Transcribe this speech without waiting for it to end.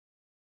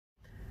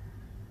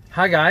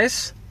Hi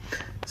guys.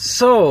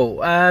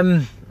 So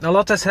a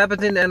lot has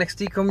happened in the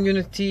NXT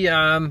community.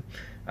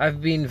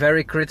 I've been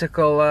very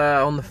critical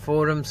on the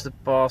forums the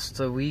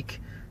past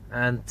week,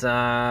 and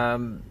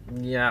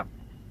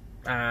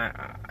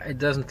it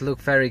doesn't look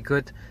very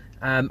good.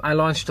 I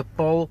launched a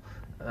poll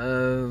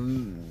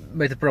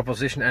with a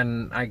proposition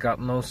and I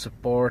got no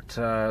support,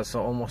 so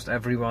almost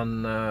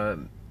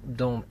everyone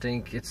don't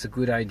think it's a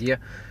good idea.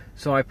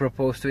 So I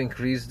propose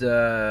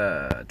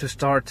to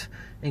start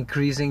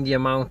increasing the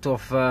amount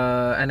of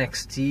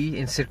NXT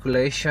in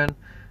circulation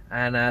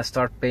and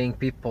start paying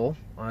people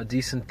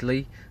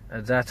decently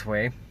that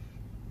way.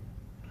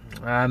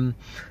 I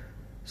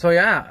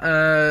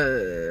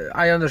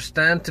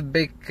understand the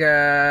big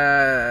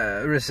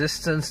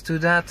resistance to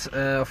that.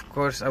 Of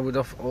course, I would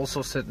have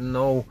also said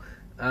no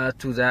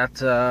to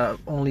that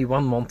only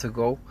 1 month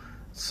ago.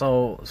 If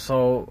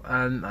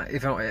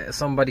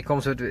somebody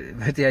comes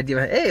with the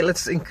idea, hey,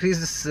 let's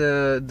increase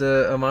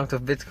the amount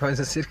of bitcoins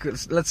in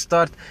circles, let's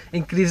start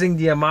increasing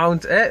the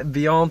amount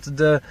beyond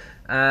the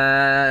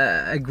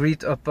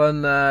agreed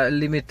upon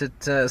limited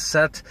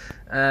set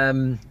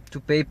to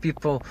pay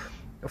people.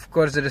 Of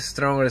course, there is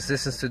strong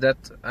resistance to that.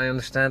 I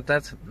understand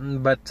that,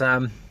 but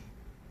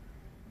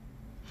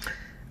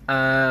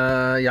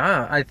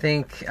I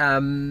think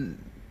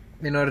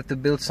in order to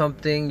build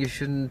something, you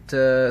shouldn't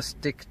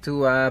stick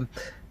to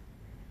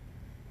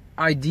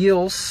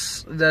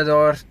ideals that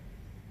are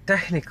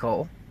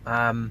technical.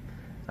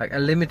 Like a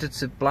limited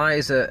supply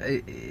is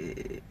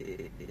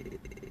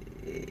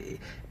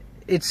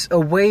it's a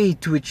way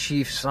to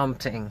achieve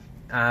something.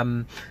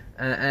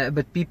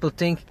 But people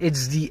think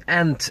it's the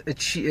end.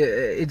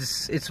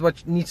 It's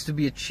what needs to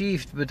be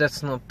achieved, but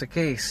that's not the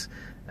case.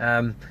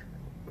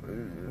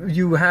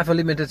 You have a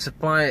limited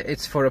supply.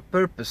 It's for a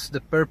purpose. The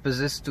purpose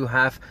is to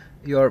have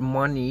your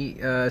money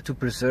to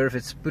preserve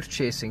its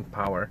purchasing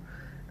power.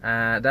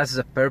 That's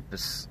the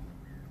purpose.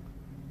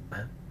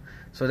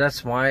 So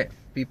that's why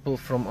people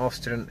from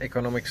Austrian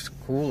Economics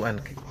School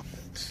and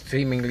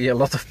seemingly a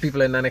lot of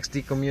people in the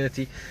NXT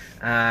community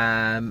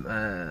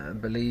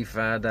believe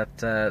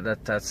that's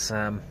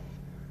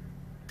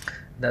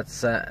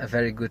a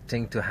very good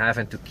thing to have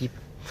and to keep.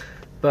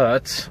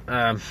 But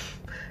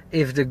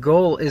if the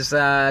goal is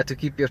to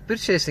keep your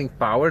purchasing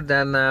power,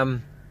 then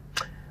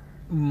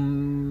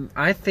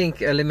I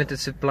think a limited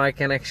supply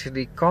can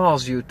actually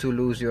cause you to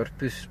lose your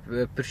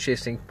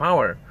purchasing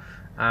power.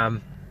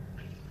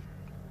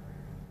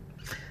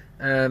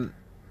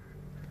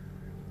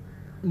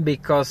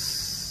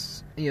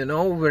 Because, you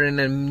know, we're in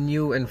a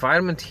new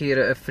environment here,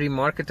 a free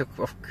market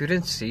of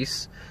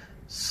currencies.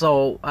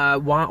 So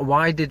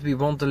why did we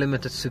want a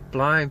limited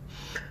supply?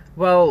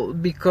 Well,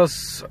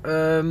 because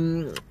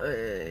in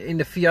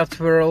the fiat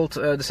world,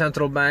 the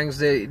central banks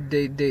they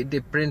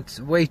print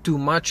way too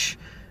much,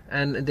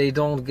 and they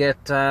don't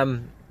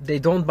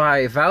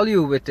buy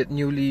value with the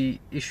newly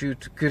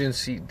issued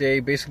currency. They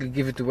basically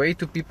give it away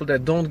to people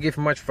that don't give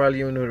much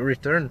value in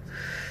return,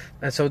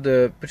 and so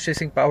the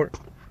purchasing power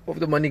of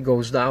the money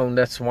goes down.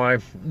 That's why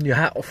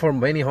for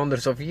many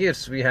hundreds of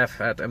years we have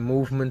had a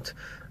movement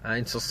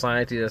in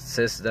society that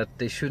says that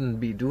they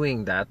shouldn't be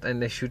doing that,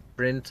 and they should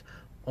print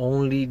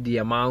only the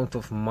amount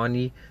of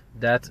money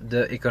that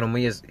the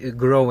economy is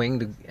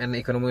growing, and the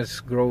economies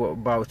grow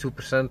about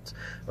 2%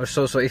 or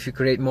so. So if you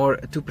create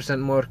 2%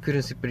 more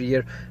currency per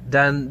year,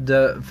 then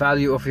the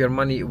value of your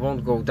money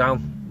won't go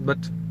down. But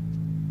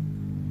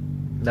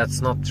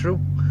that's not true.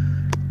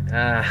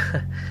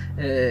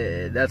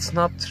 That's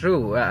not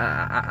true.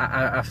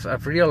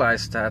 I've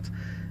realized that,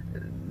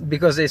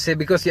 because they say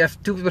because you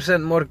have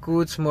 2% more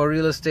goods, more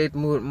real estate,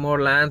 more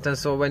land, and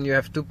so when you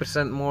have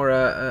 2% more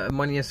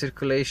money in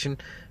circulation,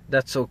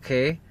 that's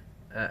okay.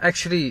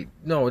 Actually,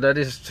 no, that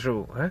is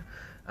true.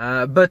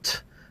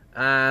 But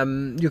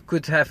you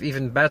could have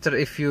even better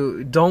if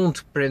you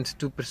don't print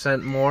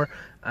 2% more.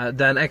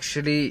 Then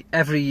actually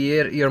every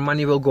year your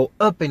money will go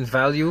up in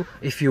value.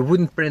 If you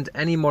wouldn't print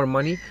any more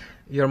money,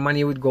 your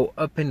money would go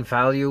up in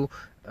value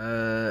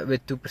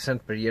with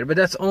 2% per year. But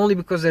that's only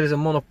because there is a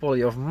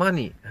monopoly of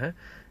money.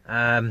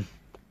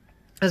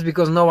 That's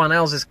because no one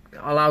else is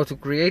allowed to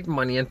create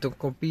money and to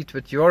compete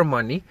with your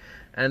money.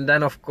 And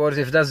then, of course,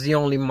 if that's the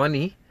only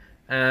money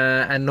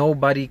and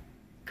nobody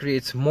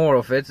creates more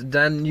of it,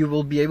 then you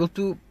will be able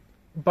to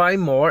buy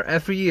more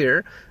every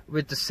year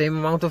with the same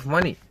amount of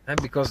money.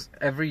 Because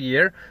every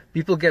year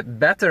people get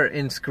better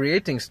in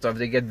creating stuff.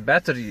 They get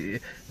better.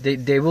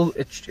 They will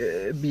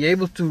be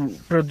able to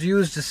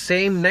produce the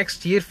same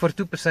next year for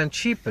 2%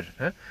 cheaper.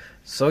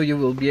 So you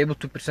will be able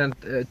to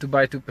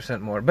buy 2%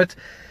 more. But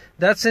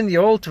that's in the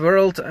old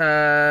world.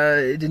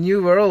 The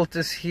new world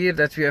is here,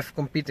 that we have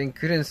competing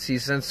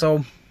currencies, and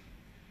so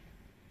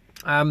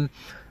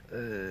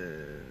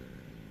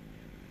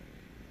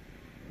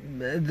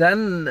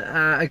then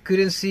a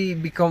currency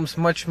becomes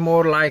much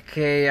more like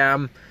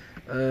a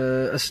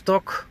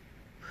stock.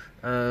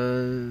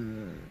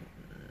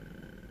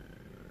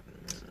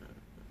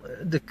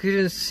 The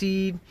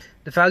currency,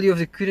 the value of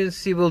the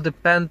currency will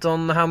depend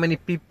on how many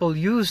people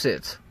use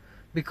it.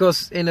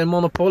 because in a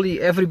monopoly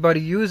everybody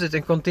uses it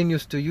and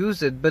continues to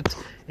use it, but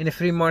in a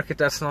free market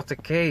that's not the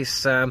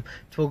case.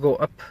 It will go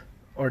up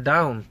or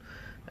down,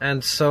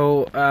 and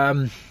so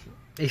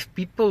if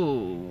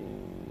people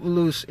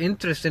lose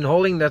interest in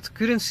holding that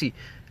currency,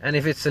 and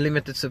if it's a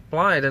limited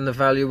supply, then the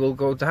value will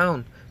go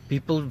down.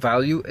 People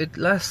value it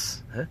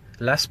less.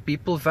 Less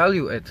people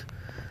value it,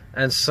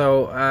 and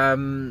so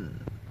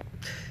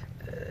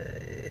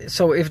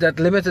so if that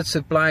limited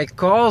supply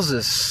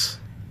causes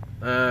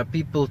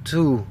people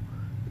to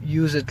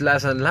use it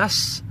less and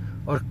less,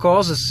 or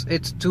causes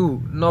it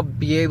to not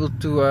be able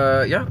to,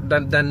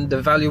 then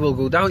the value will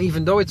go down,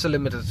 even though it's a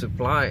limited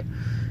supply.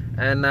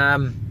 And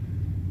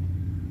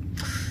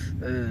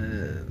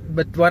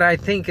but what I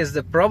think is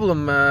the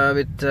problem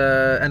with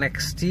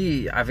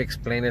NXT, I've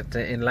explained it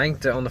in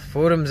length on the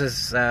forums,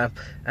 is and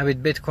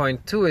with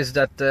Bitcoin too, is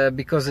that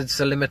because it's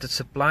a limited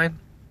supply,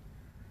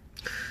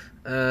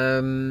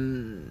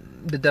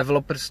 the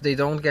developers, they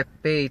don't get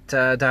paid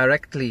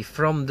directly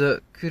from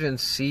the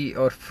currency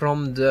or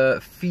from the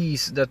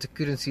fees that the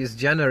currency is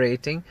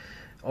generating,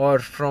 or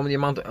from the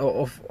amount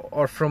of,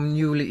 or from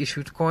newly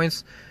issued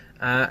coins,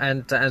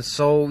 and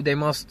so they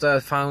must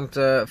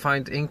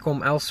find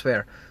income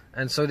elsewhere,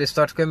 and so they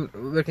start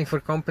working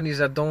for companies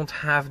that don't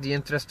have the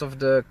interest of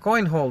the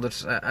coin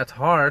holders at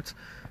heart,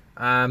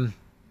 and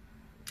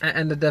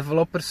the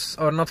developers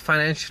are not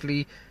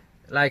financially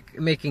like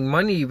making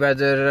money.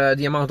 Whether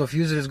the amount of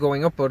users is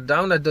going up or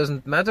down, that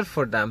doesn't matter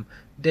for them.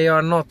 They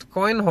are not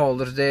coin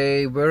holders.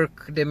 They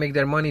make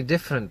their money in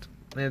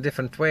a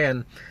different way,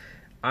 and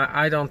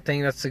I don't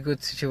think that's a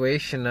good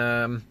situation.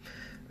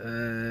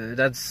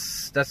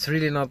 That's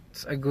really not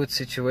a good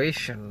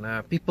situation.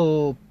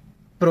 People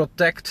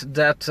protect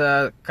that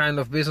kind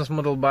of business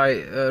model by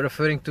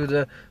referring to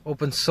the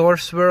open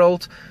source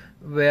world,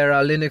 where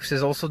Linux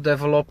is also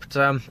developed,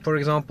 for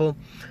example,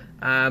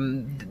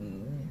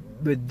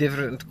 with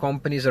different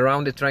companies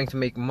around it trying to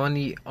make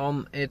money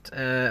on it,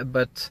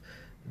 but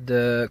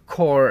the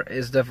core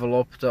is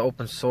developed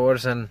open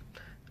source, and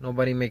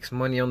nobody makes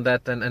money on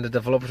that, and the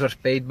developers are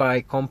paid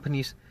by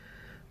companies.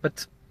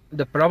 But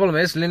the problem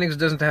is Linux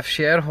doesn't have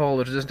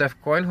shareholders, doesn't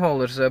have coin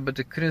holders, but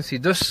the currency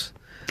does.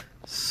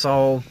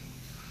 So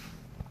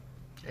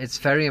it's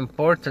very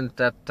important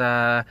that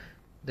the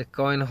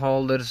coin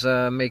holders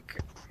make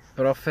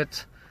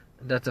profit,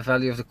 that the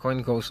value of the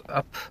coin goes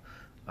up.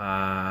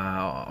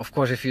 Of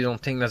course, if you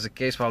don't think that's the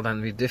case, well,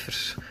 then we differ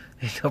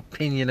in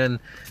opinion, and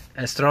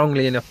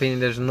strongly in opinion.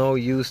 There's no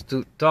use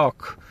to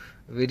talk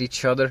with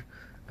each other,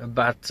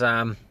 but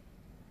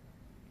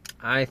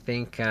I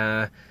think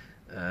the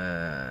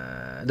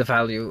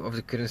value of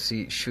the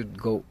currency should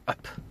go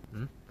up.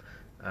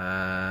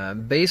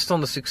 Based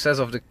on the success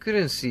of the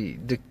currency,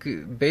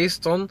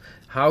 based on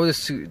how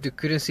the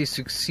currency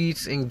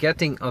succeeds in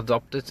getting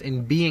adopted,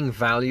 in being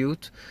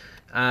valued,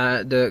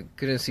 the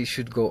currency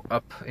should go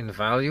up in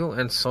value.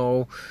 And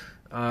so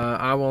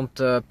I want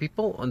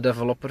people and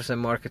developers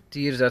and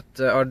marketeers that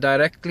are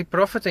directly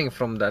profiting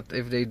from that,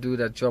 if they do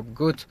that job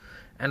good.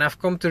 And I've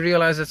come to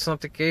realize that's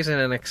not the case in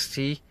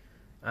NXT,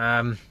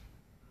 and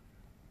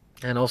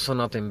also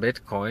not in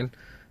Bitcoin,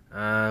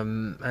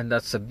 and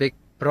that's a big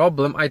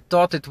problem. I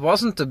thought it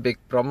wasn't a big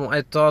problem.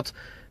 I thought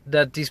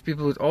that these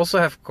people would also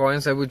have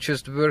coins and would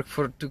just work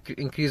to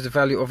increase the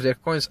value of their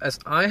coins, as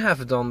I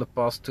have done the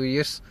past 2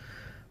 years.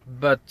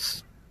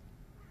 But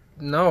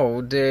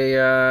no, they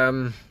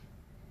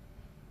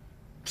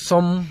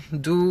some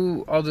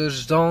do,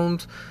 others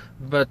don't.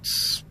 But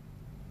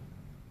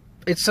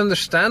it's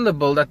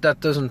understandable that that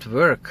doesn't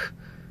work.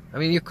 I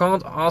mean, you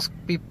can't ask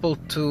people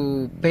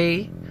to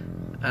pay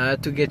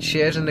to get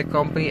shares in the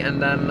company,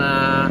 and then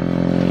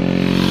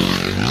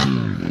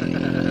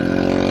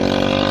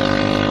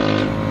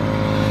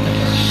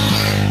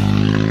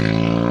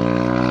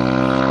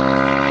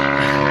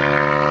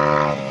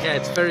yeah,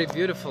 it's very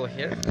beautiful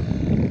here.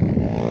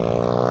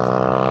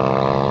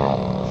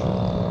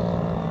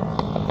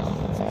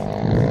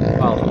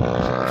 Well,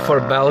 for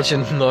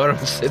Belgian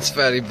norms, it's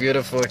very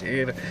beautiful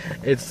here.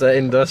 It's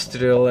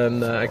industrial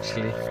and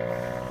actually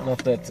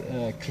not that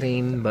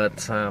clean,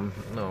 but oh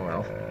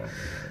well.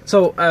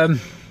 So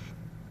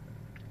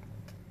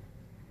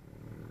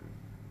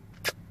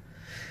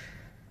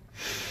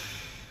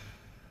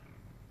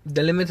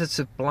the limited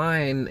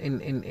supply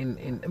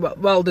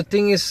well, the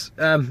thing is,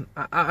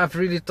 I've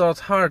really thought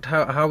hard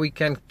how we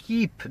can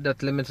keep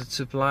that limited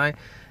supply,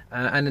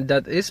 and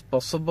that is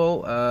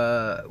possible,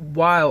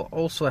 while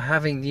also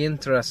having the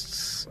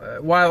interests,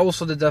 while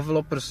also the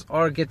developers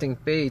are getting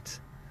paid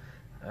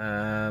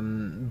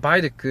by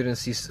the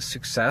currency's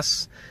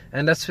success,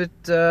 and that's with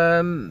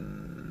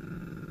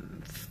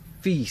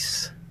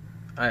fees.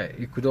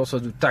 You could also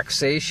do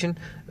taxation,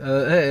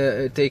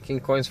 taking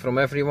coins from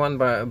everyone,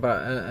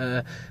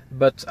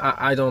 but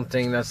I don't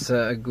think that's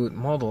a good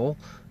model.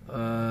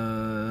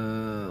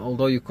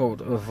 Although you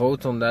could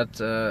vote on that,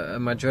 a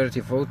majority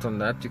vote on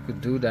that, you could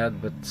do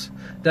that, but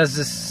that's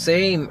the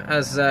same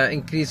as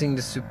increasing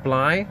the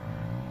supply.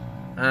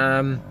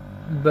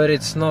 But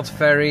it's not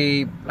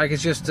very,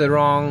 it's just the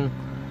wrong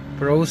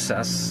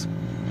process.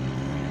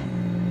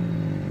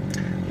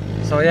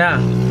 So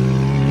yeah,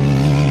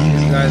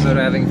 these guys are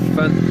having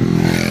fun.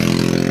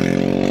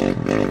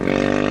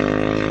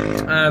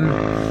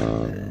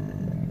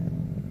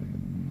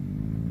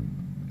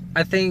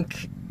 I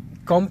think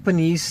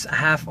companies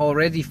have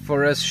already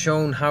for us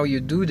shown how you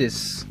do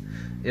this.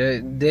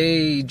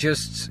 They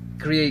just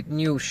create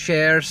new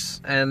shares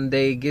and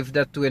they give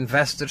that to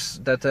investors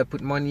that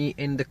put money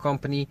in the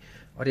company,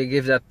 or they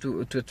give that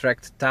to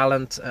attract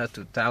talent,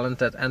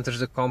 that enters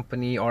the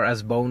company, or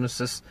as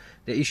bonuses.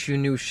 They issue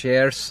new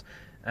shares,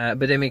 but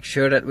they make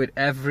sure that with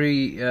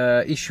every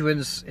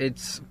issuance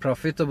it's a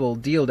profitable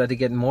deal, that they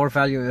get more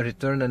value in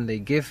return than they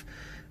give.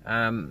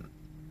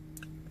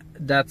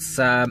 That's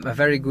a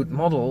very good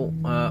model.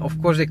 Of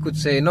course they could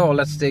say, no,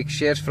 let's take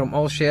shares from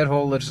all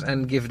shareholders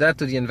and give that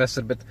to the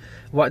investor, but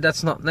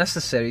that's not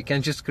necessary. You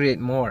can just create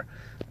more.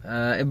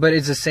 But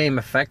it's the same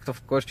effect.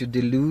 Of course, you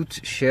dilute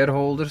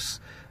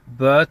shareholders,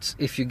 but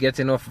if you get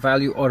enough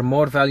value or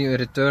more value in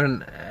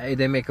return,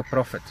 they make a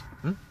profit.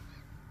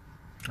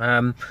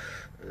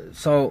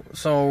 So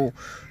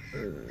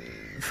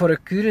for a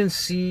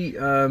currency,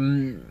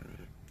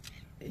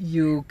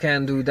 you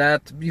can do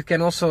that. You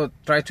can also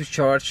try to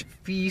charge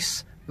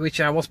fees, which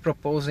I was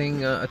proposing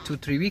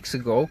 2-3 weeks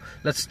ago.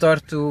 Let's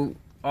start to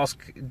ask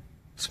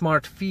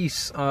smart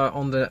fees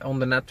on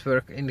the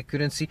network in the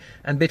currency,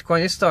 and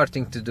Bitcoin is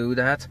starting to do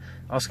that,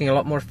 asking a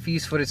lot more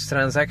fees for its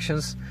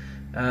transactions.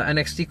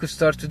 NXT could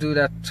start to do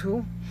that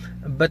too,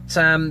 but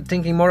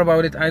thinking more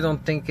about it, I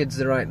don't think it's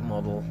the right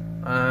model.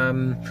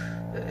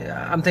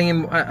 I'm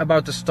thinking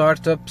about the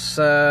startups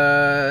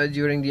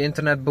during the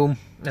internet boom.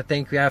 I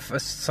think we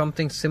have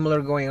something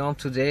similar going on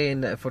today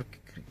for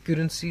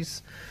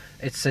currencies.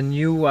 It's a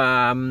new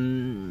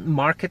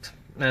market,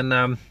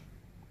 and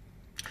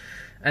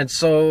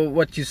so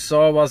what you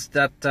saw was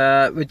that,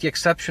 with the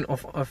exception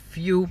of a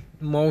few,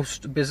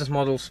 most business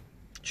models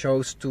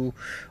chose to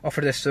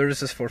offer their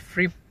services for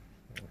free,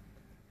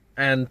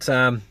 and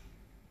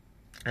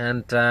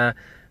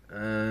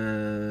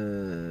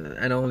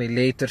only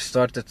later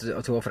started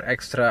to offer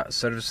extra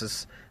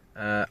services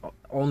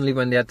only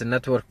when they had the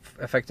network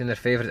effect in their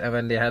favor, and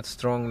when they had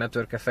strong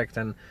network effect,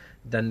 and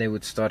then they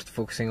would start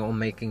focusing on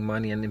making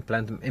money and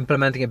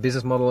implementing a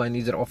business model and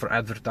either offer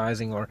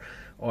advertising or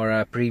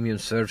premium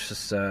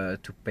services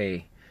to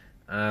pay.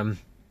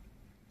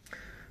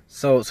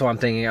 So I'm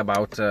thinking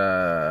about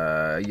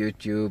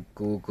YouTube,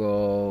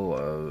 Google,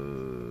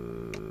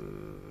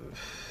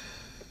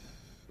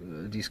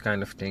 these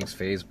kind of things,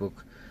 Facebook.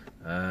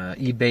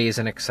 eBay is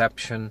an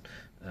exception,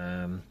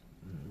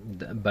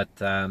 but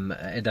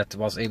that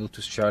was able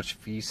to charge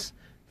fees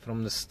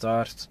from the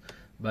start,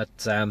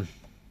 but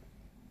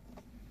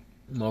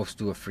most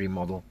do a free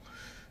model.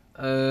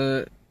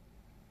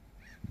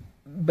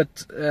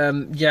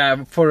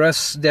 Yeah, for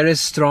us there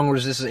is strong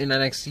resistance in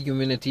NXT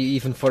community,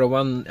 even for a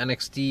 1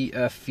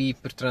 NXT fee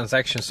per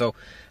transaction. So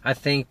I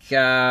think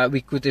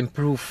we could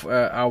improve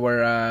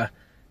our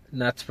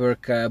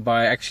network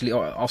by actually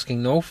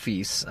asking no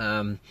fees,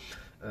 and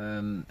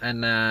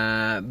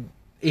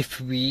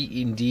if we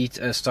indeed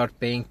start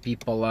paying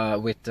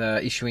people with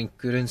issuing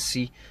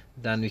currency,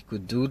 then we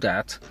could do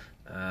that,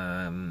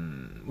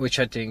 which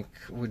I think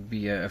would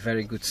be a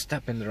very good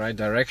step in the right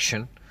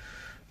direction.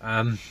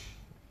 I'm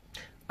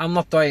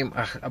not talking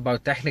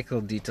about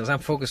technical details, I'm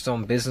focused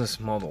on business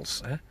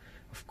models.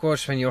 Of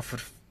course, when you offer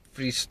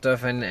free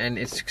stuff and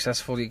it's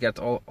successful, you get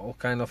all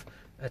kind of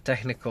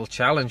technical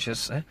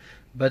challenges,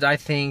 but I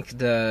think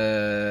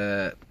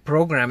the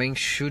programming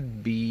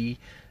should be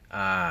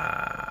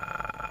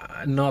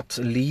not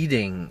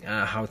leading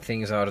how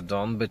things are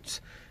done, but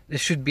there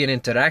should be an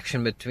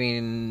interaction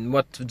between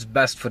what's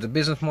best for the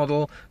business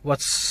model,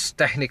 what's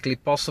technically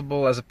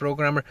possible as a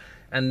programmer,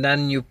 and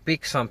then you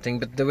pick something.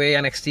 But the way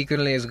NXT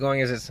currently is going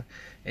is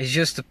it's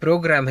just the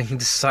programming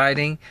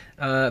deciding,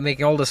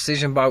 making all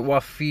decisions about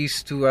what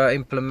fees to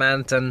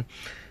implement and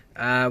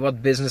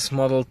what business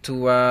model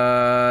to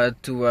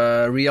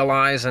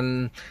realize,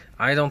 and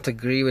I don't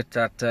agree with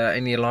that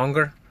any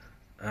longer.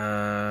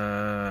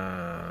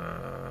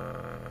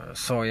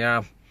 So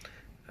yeah,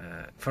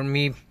 for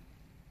me,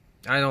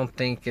 I don't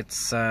think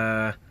it's.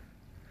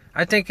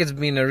 I think it's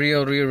been a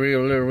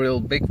real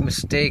big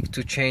mistake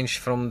to change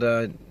from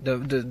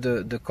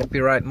the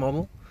copyright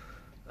model,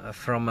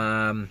 from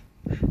a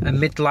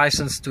MIT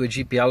license to a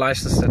GPL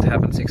license. That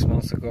happened 6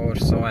 months ago or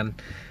so, and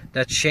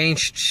that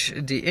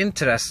changed the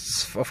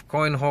interests of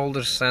coin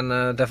holders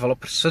and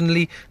developers.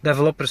 Suddenly,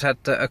 developers had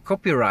a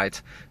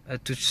copyright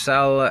to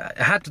sell,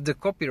 had the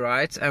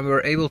copyright, and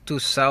were able to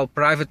sell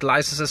private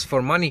licenses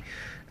for money.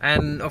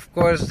 And of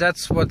course,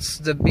 that's what's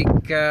the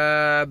big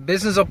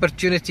business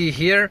opportunity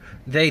here.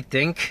 They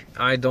think,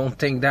 I don't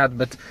think that,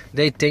 but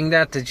they think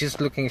that. They're just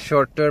looking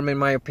short term, in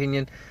my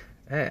opinion.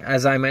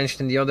 As I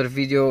mentioned in the other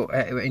video,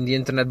 in the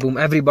internet boom,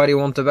 everybody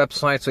wants a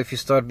website. So if you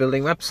start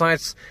building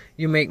websites,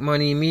 you make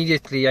money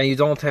immediately, and you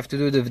don't have to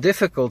do the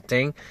difficult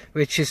thing,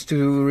 which is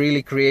to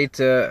really create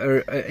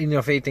an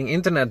innovating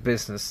internet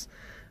business.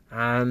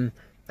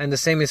 And the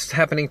same is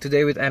happening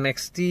today with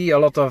NXT. A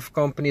lot of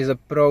companies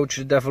approach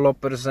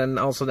developers and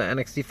also the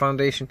NXT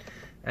Foundation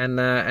and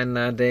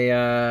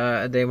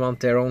they want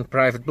their own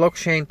private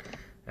blockchain,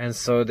 and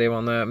so they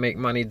want to make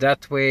money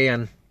that way.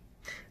 And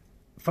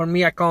for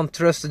me, I can't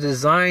trust the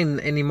design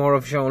anymore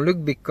of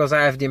Jean-Luc, because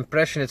I have the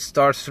impression it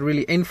starts to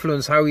really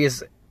influence how he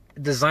is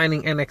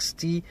designing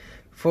NXT,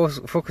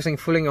 focusing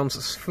fully on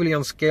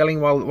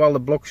scaling, while the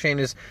blockchain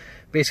is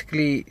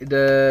basically,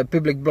 the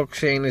public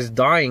blockchain is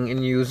dying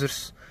in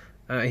users.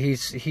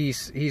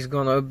 He's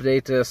gonna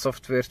update the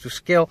software to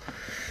scale.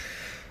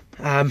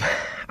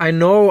 I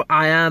know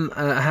I am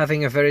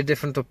having a very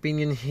different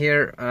opinion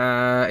here.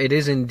 It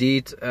is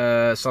indeed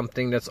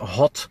something that's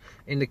hot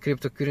in the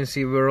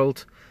cryptocurrency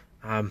world.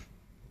 Yeah,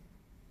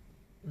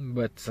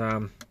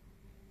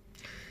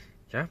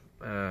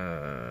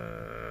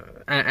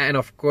 and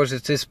of course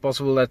it is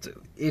possible that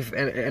if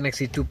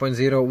NXT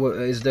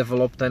 2.0 is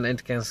developed and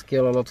it can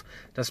scale a lot,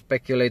 the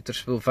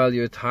speculators will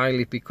value it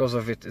highly because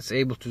of it. It's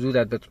able to do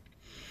that, but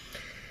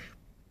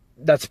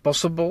that's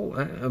possible.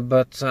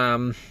 But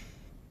I'm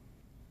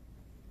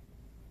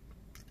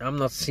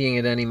not seeing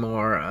it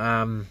anymore.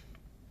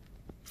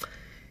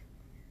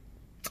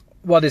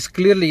 What is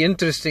clearly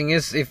interesting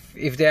is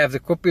if they have the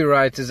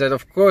copyright, is that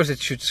of course it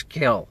should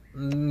scale.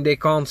 They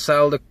can't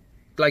sell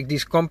like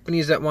these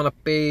companies that want to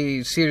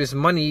pay serious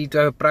money to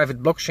have a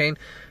private blockchain.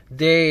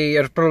 They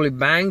are probably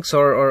banks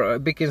or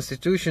big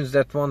institutions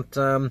that want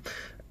a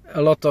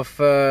lot of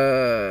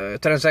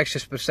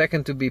transactions per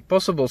second to be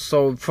possible.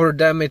 So for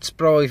them it's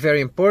probably very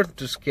important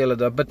to scale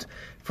it up. But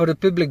for the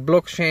public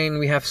blockchain,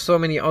 we have so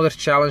many other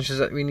challenges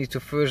that we need to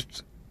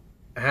first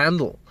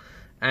handle.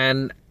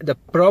 And the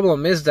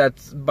problem is that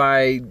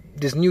by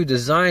this new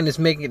design is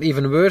making it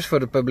even worse for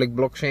the public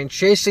blockchain,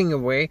 chasing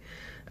away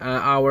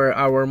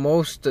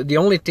the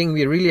only thing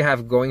we really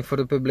have going for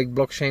the public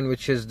blockchain,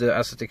 which is the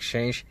asset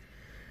exchange.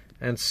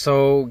 And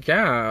so,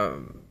 yeah,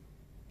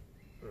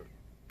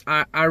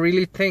 I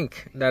really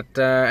think that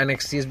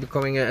NXT is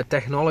becoming a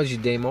technology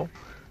demo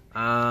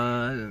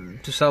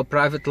to sell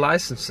private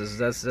licenses.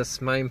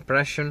 That's my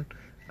impression.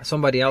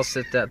 Somebody else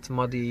said that,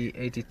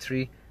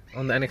 Muddy83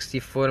 on the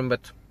NXT forum,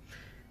 but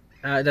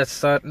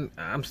that's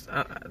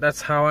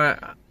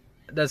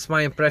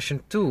my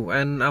impression too,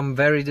 and I'm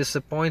very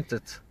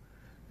disappointed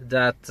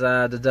that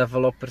the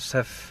developers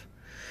have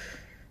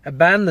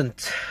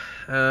abandoned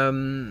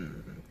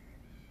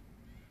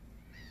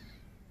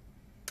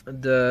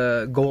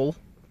the goal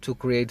to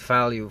create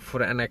value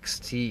for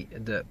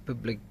NXT, the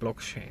public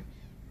blockchain.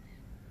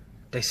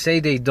 They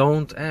say they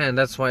don't, and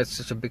that's why it's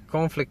such a big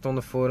conflict on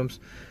the forums.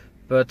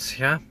 But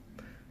yeah,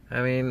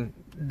 I mean,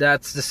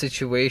 that's the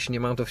situation. The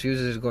amount of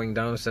users is going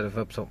down instead of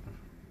up, so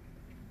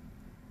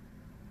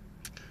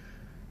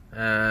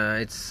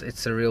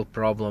it's a real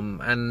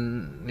problem.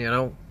 And you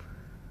know,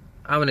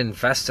 I'm an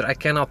investor. I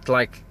cannot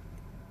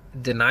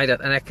deny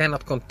that, and I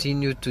cannot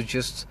continue to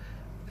just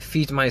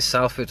feed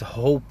myself with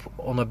hope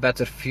on a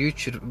better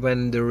future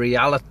when the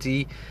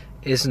reality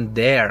isn't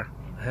there.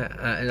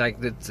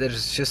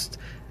 There's just,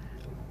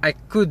 I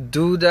could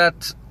do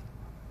that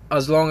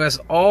as long as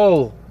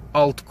all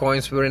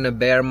altcoins were in a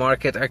bear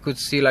market. I could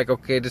see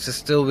okay, this is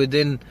still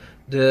within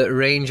the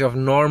range of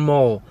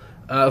normal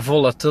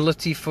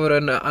volatility for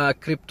a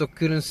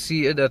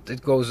cryptocurrency, that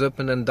it goes up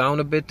and then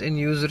down a bit in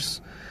users.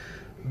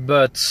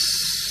 But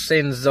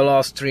since the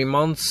last 3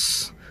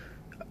 months,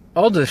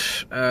 other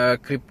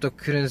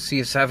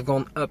cryptocurrencies have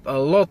gone up a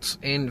lot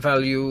in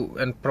value,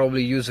 and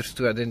probably users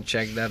too. I didn't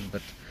check that,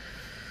 but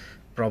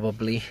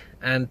probably.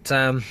 And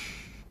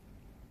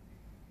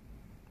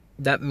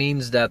that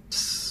means that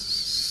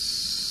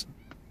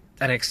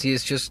NXT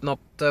is just not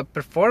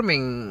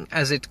performing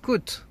as it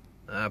could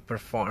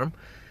perform.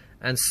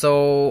 And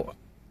so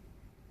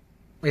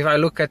if I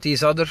look at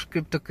these other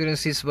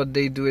cryptocurrencies, what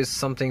they do is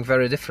something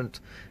very different.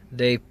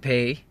 They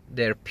pay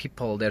their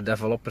people, their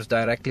developers,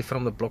 directly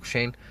from the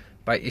blockchain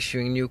by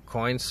issuing new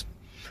coins,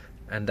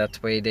 and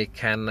that way they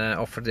can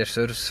offer their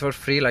services for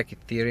free, like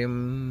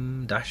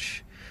Ethereum,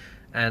 Dash,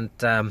 and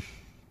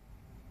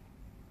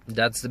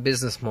that's the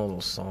business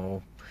model.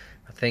 So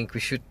I think we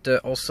should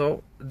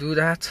also do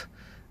that,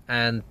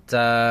 and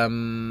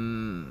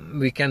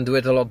we can do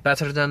it a lot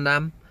better than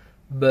them,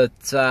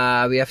 but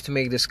we have to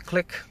make this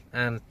click.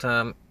 And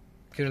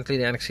currently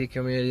the NXT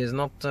community is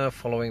not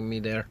following me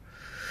there.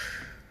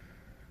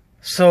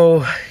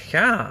 So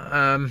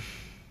yeah,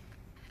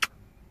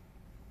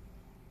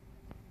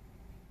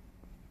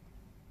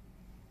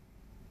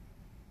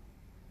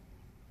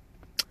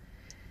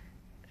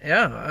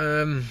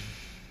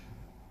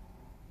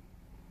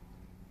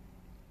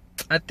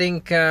 I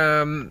think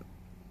I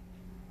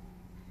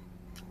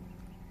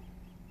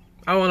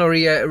want to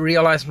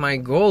realize my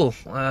goal,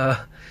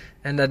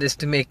 and that is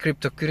to make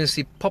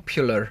cryptocurrency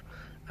popular,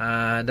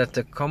 that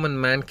the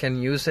common man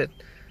can use it.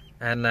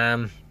 And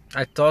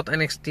I thought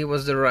NXT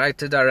was the right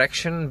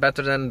direction,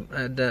 better than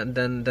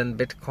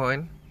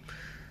Bitcoin,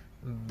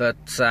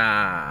 but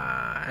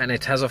and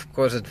it has of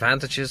course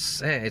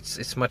advantages.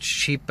 It's much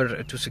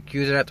cheaper to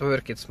secure the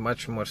network. It's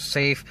much more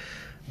safe,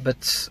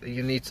 but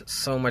you need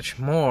so much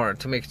more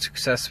to make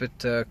success with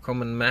the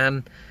common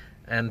man.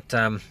 And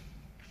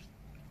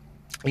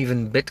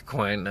even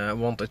Bitcoin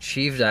won't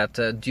achieve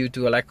that due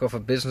to a lack of a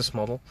business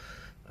model.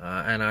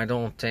 And I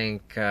don't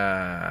think, well,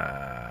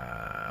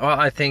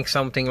 I think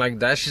something like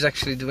Dash is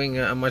actually doing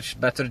a much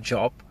better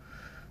job.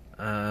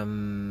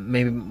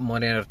 Maybe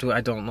Monero too,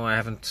 I don't know, I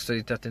haven't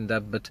studied that in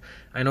depth, but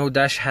I know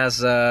Dash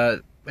has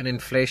an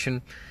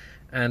inflation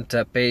and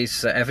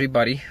pays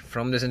everybody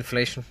from this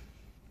inflation.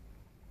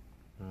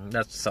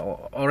 That's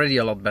already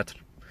a lot better,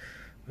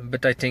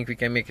 but I think we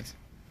can make it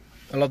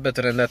a lot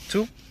better than that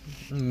too.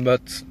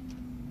 But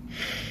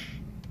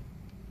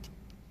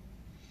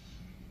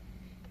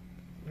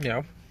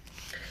yeah,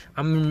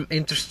 I'm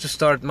interested to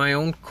start my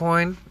own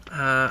coin.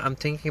 I'm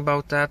thinking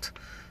about that,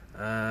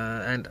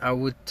 and I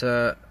would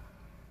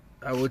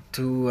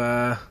do.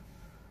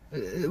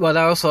 What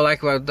I also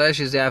like about Dash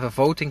is they have a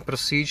voting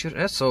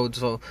procedure. So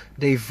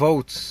they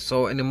vote.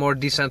 So in a more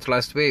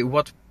decentralized way,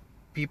 what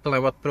people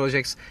and what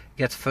projects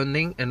get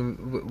funding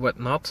and what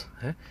not.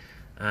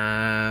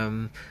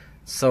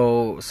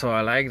 So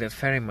I like that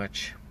very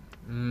much.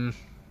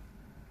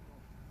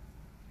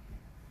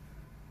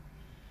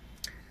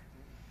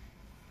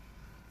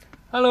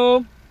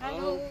 Hello.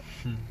 Hello.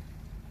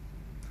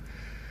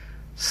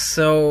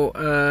 So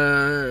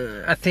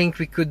I think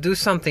we could do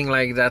something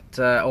like that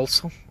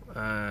also.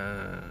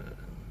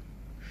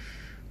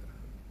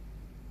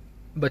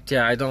 But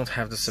yeah, I don't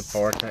have the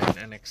support in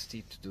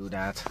NXT to do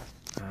that.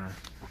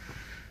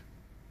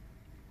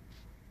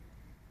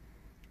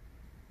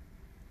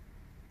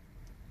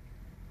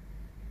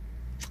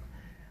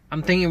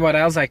 I'm thinking what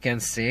else I can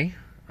say.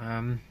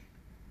 I'm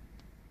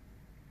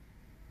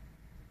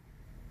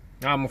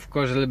of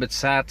course a little bit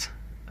sad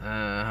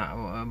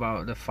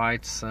about the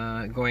fights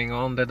going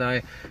on that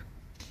I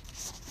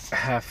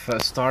have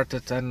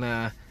started and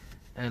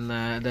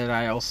that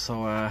I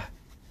also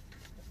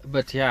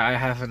but yeah, I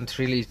haven't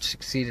really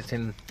succeeded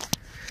in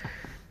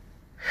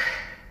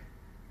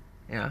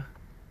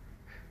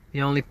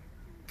the only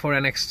for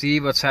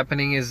NXT what's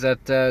happening is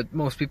that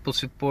most people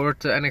support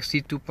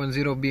NXT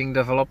 2.0 being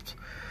developed,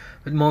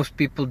 but most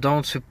people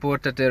don't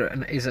support that there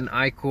is an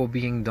ICO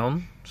being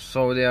done.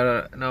 So they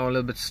are now a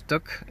little bit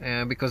stuck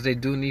because they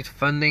do need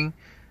funding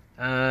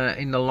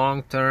in the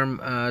long term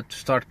to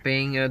start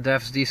paying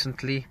devs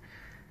decently.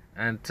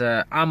 And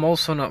I'm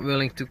also not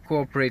willing to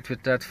cooperate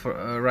with that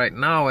for right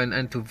now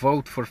and to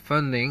vote for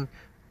funding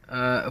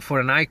for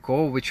an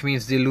ICO, which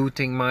means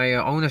diluting my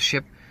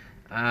ownership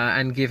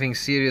and giving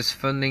serious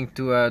funding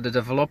to the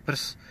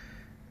developers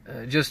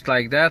just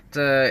like that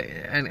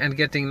and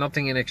getting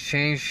nothing in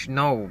exchange.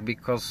 No,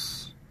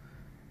 because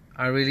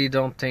I really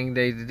don't think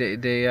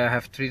they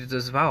have treated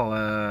us well,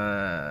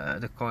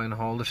 the coin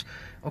holders.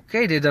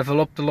 Okay, they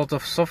developed a lot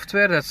of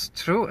software, that's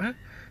true,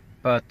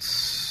 but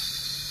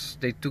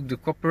they took the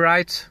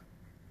copyright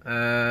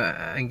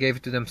and gave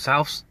it to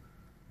themselves.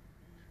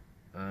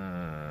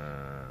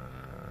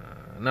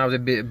 Now they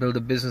build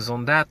a business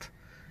on that.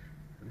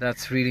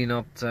 That's really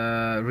not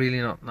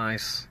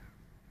nice.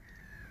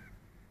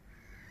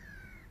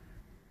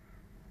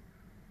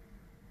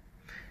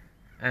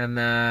 And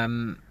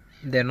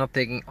they're not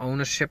taking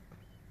ownership.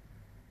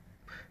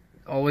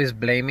 Always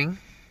blaming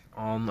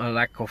on a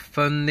lack of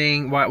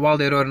funding. While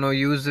there are no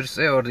users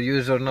or the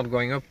users are not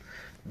going up,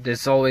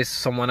 there's always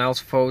someone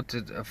else's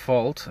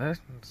fault.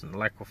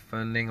 Lack of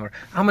funding, or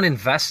I'm an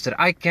investor.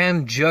 I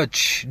can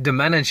judge the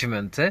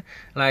management.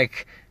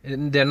 Like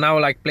they're now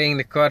like playing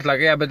the card. Like,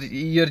 yeah, but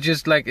you're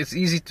just like, it's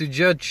easy to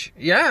judge.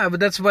 Yeah, but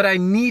that's what I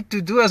need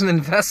to do as an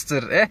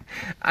investor.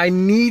 I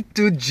need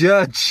to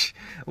judge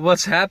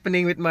what's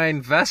happening with my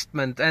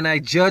investment, and I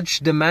judge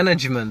the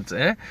management.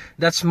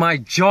 That's my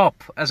job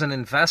as an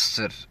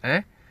investor.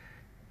 I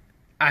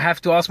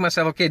have to ask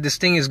myself, okay, this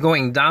thing is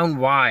going down.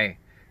 Why?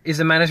 Is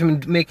the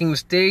management making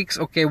mistakes?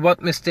 Okay,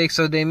 what mistakes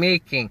are they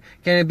making?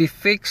 Can it be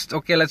fixed?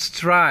 Okay, let's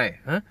try.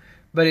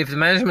 But if the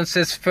management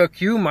says, fuck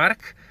you,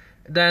 Mark,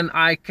 then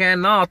I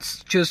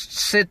cannot just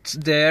sit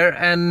there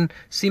and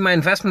see my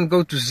investment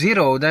go to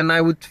zero. Then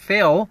I would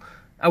fail.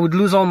 I would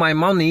lose all my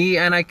money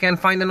and I can't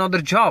find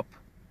another job.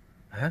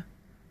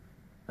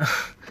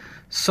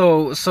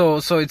 So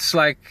it's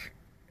like,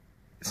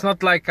 it's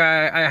not like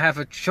I have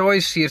a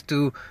choice here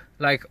to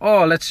like,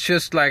 oh, let's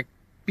just like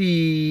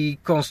be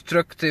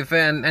constructive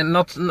and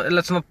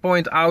let's not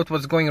point out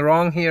what's going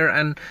wrong here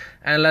and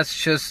let's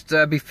just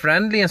be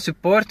friendly and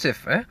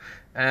supportive,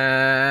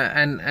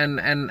 and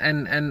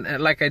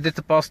like I did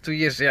the past 2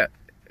 years.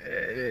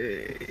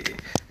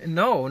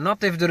 No,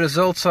 not if the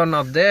results are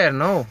not there.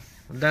 No,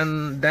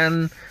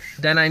 then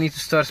I need to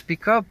start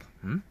speak up.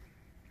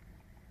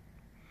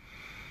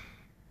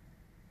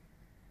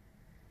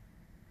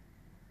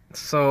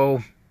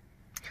 So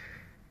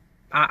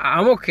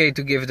I'm okay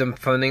to give them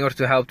funding or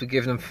to help to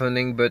give them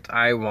funding, but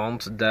I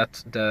want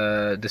that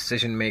the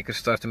decision makers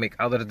start to make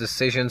other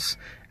decisions,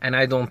 and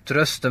I don't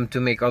trust them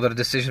to make other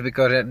decisions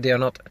because they are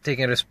not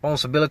taking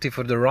responsibility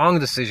for the wrong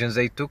decisions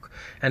they took,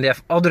 and they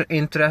have other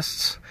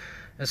interests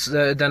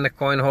than the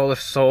coin holders.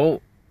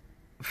 So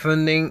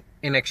funding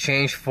in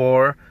exchange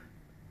for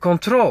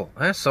control.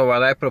 So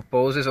what I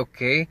propose is,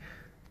 okay,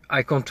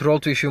 I control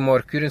to issue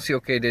more currency.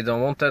 Okay, they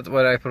don't want that.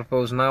 What I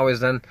propose now is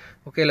then,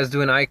 okay, let's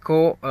do an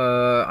ICO.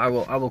 I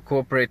will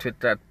cooperate with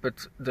that,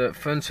 but the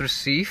funds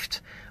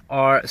received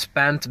are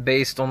spent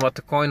based on what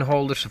the coin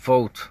holders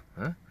vote,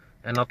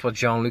 and not what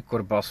Jean-Luc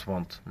or Bas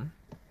want,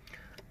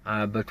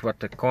 but what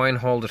the coin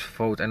holders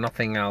vote and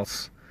nothing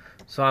else.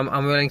 So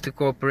I'm willing to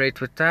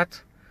cooperate with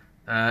that.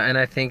 And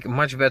I think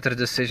much better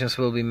decisions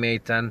will be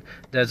made then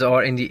that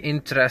are in the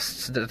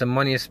interests, that the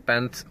money is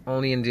spent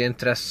only in the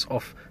interests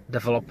of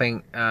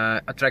developing,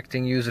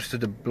 attracting users to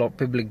the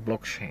public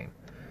blockchain.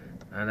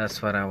 And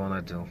that's what I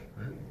want to do.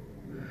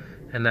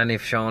 And then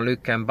if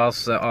Jean-Luc and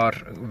Bas are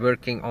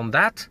working on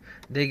that,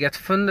 they get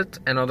funded,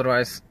 and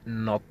otherwise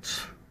not.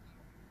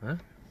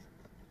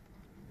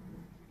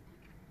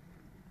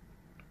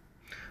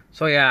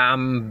 So yeah,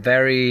 I'm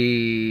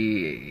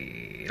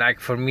very,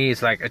 like, for me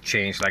it's like a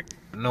change, like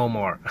no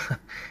more.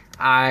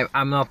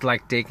 I'm not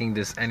like taking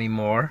this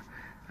anymore.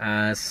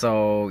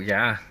 So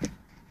yeah,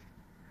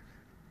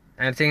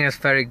 I think that's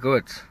very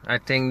good. I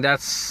think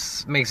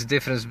that's makes a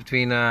difference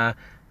between an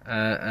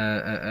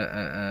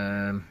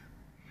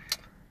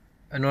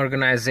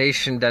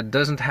organization that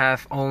doesn't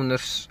have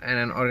owners and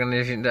an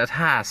organization that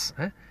has.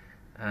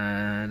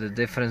 The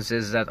difference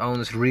is that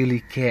owners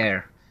really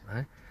care.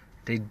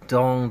 They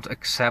don't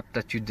accept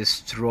that you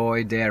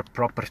destroy their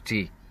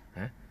property,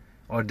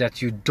 or that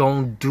you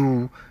don't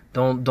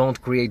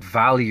create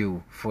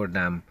value for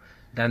them.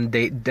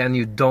 Then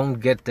you don't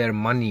get their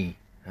money,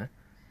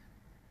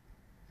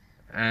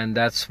 and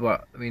that's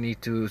what we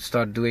need to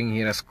start doing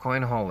here as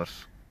coin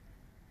holders.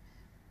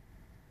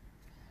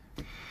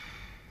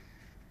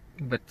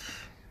 But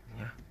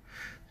yeah,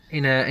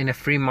 in a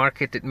free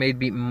market, it may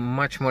be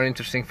much more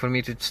interesting for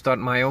me to start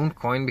my own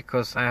coin,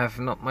 because I have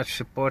not much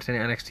support in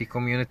the NXT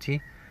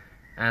community,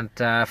 and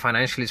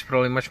financially it's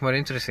probably much more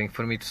interesting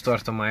for me to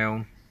start on my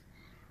own,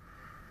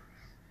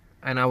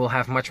 and I will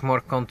have much more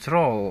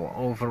control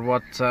over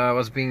what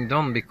was being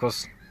done,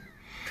 because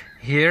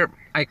here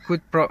I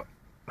could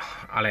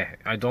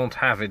I don't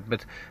have it,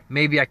 but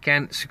maybe I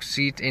can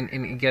succeed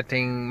in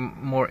getting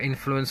more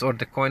influence, or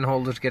the coin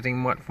holders getting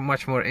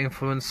much more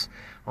influence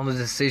on the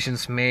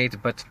decisions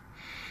made. But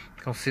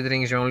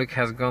considering Jean-Luc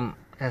has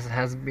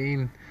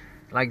been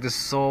like the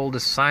sole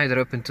decider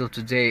up until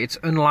today, it's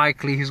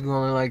unlikely he's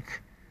gonna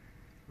like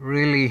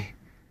really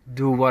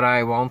do what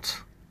I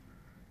want.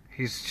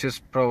 He's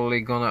just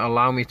probably gonna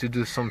allow me to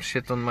do some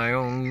shit on my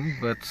own,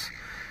 but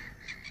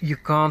you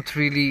can't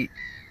really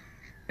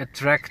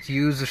attract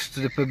users to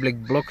the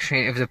public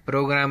blockchain if the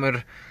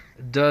programmer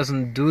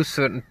doesn't do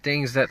certain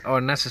things that are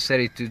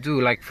necessary to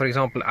do. Like, for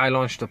example, I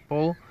launched a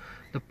poll.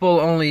 The poll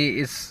only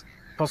is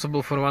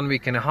possible for 1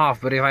 week and a half,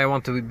 but if I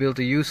want to build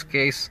a use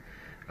case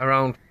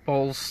around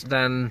polls,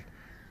 then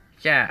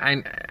yeah,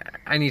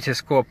 I need his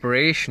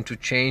cooperation to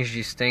change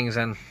these things,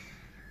 and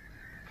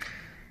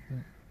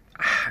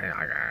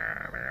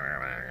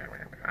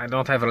I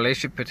don't have a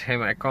relationship with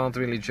him. I can't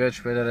really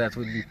judge whether that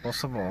would be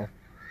possible.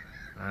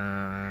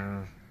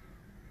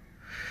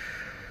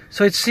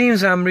 So it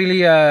seems I'm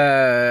really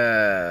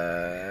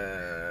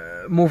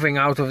moving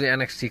out of the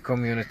NXT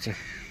community.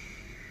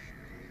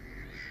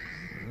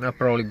 I'll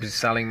probably be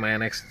selling my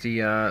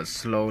NXT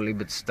slowly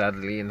but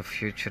steadily in the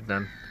future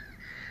then,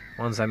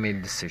 once I made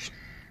a decision.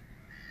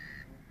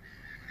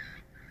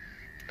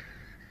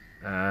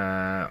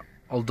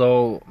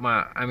 Although,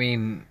 I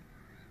mean,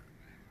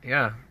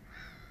 yeah,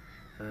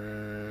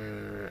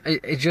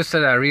 it's just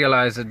that I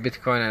realized that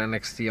Bitcoin and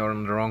NXT are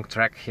on the wrong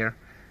track here,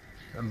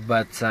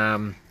 but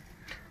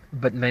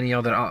many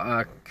other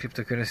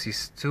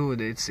cryptocurrencies too.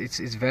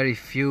 It's very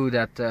few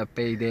that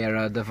pay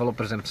their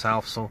developers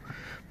themselves. So,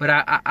 but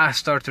I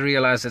start to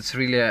realize it's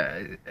really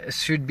it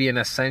should be an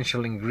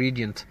essential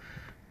ingredient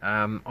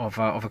of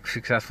a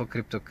successful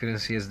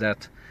cryptocurrency, is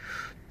that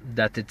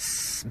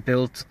it's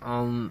built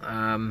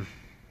on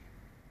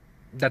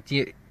that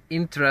the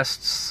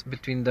interests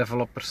between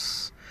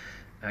developers,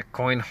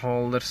 coin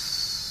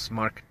holders,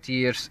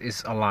 marketeers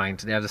is aligned.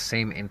 They have the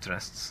same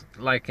interests.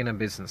 Like in a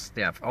business,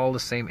 they have all the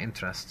same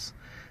interests.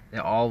 They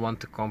all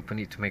want the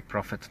company to make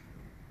profit,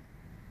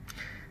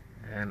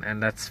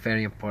 and that's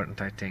very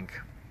important, I think.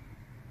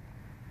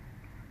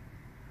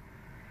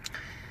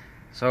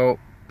 So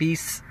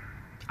peace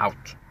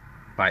out.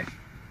 Bye.